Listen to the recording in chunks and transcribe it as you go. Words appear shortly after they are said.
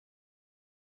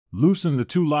Loosen the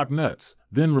 2 lock nuts,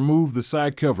 then remove the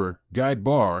side cover, guide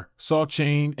bar, saw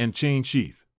chain, and chain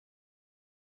sheath.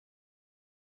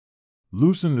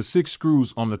 Loosen the 6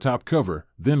 screws on the top cover,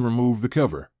 then remove the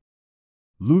cover.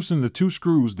 Loosen the 2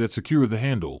 screws that secure the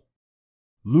handle.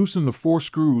 Loosen the 4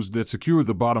 screws that secure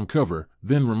the bottom cover,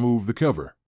 then remove the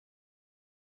cover.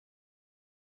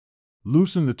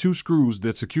 Loosen the 2 screws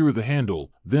that secure the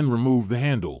handle, then remove the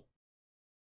handle.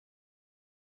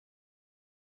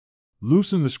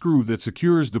 Loosen the screw that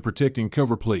secures the protecting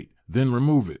cover plate, then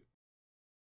remove it.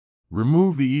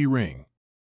 Remove the E-ring.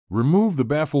 Remove the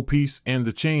baffle piece and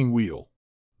the chain wheel.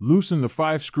 Loosen the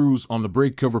 5 screws on the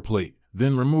brake cover plate,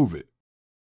 then remove it.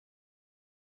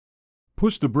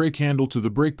 Push the brake handle to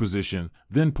the brake position,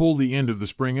 then pull the end of the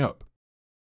spring up.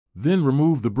 Then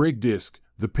remove the brake disc,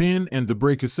 the pin, and the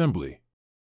brake assembly.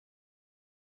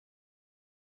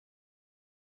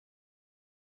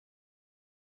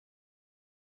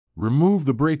 Remove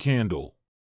the brake handle.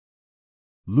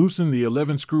 Loosen the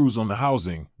 11 screws on the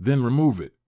housing, then remove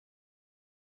it.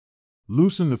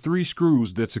 Loosen the 3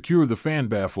 screws that secure the fan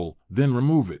baffle, then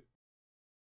remove it.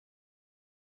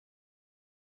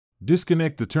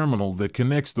 Disconnect the terminal that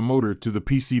connects the motor to the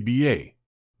PCBA.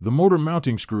 The motor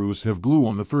mounting screws have glue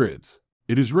on the threads.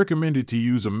 It is recommended to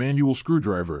use a manual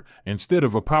screwdriver instead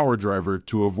of a power driver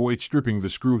to avoid stripping the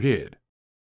screw head.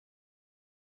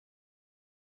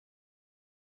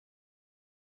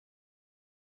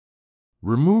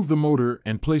 Remove the motor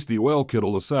and place the oil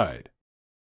kettle aside.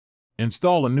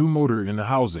 Install a new motor in the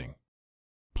housing.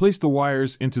 Place the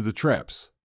wires into the traps.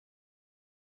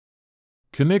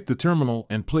 Connect the terminal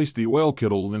and place the oil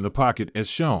kettle in the pocket as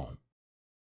shown.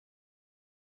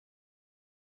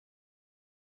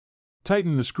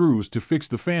 Tighten the screws to fix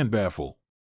the fan baffle.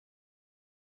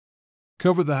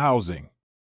 Cover the housing.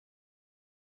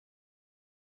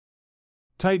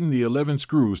 Tighten the 11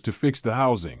 screws to fix the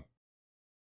housing.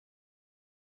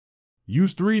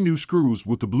 Use 3 new screws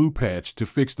with the blue patch to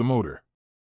fix the motor.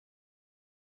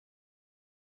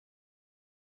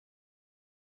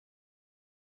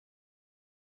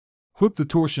 Hook the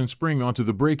torsion spring onto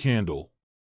the brake handle.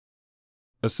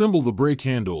 Assemble the brake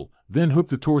handle, then hook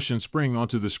the torsion spring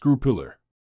onto the screw pillar.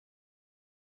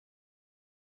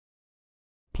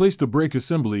 Place the brake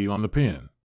assembly on the pin.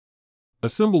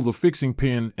 Assemble the fixing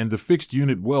pin and the fixed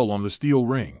unit well on the steel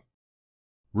ring.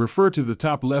 Refer to the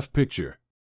top left picture.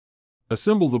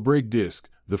 Assemble the brake disc,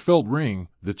 the felt ring,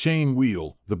 the chain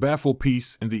wheel, the baffle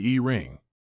piece, and the E-ring.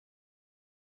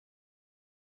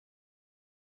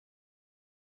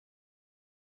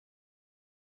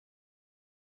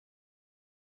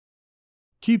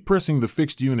 Keep pressing the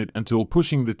fixed unit until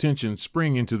pushing the tension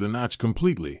spring into the notch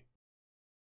completely.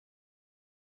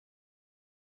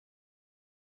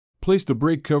 Place the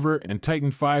brake cover and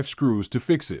tighten 5 screws to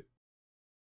fix it.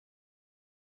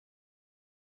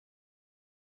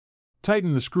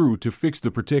 Tighten the screw to fix the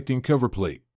protecting cover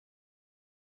plate.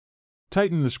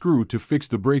 Tighten the screw to fix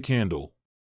the brake handle.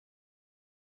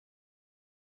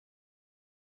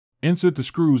 Insert the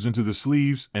screws into the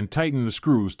sleeves and tighten the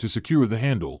screws to secure the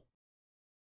handle.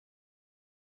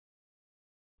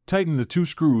 Tighten the 2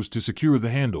 screws to secure the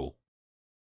handle.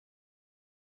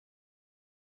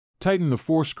 Tighten the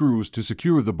 4 screws to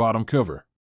secure the bottom cover.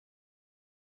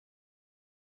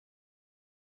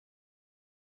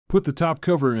 Put the top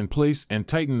cover in place and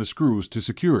tighten the screws to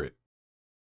secure it.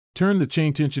 Turn the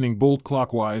chain tensioning bolt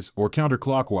clockwise or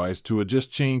counterclockwise to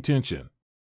adjust chain tension.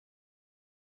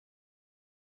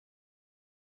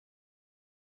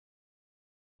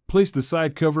 Place the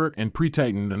side cover and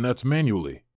pre-tighten the nuts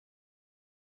manually.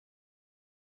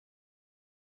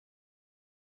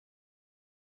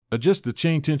 Adjust the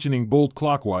chain tensioning bolt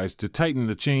clockwise to tighten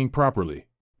the chain properly.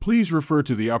 Please refer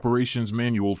to the operations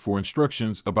manual for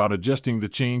instructions about adjusting the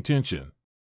chain tension.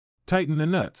 Tighten the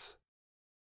nuts.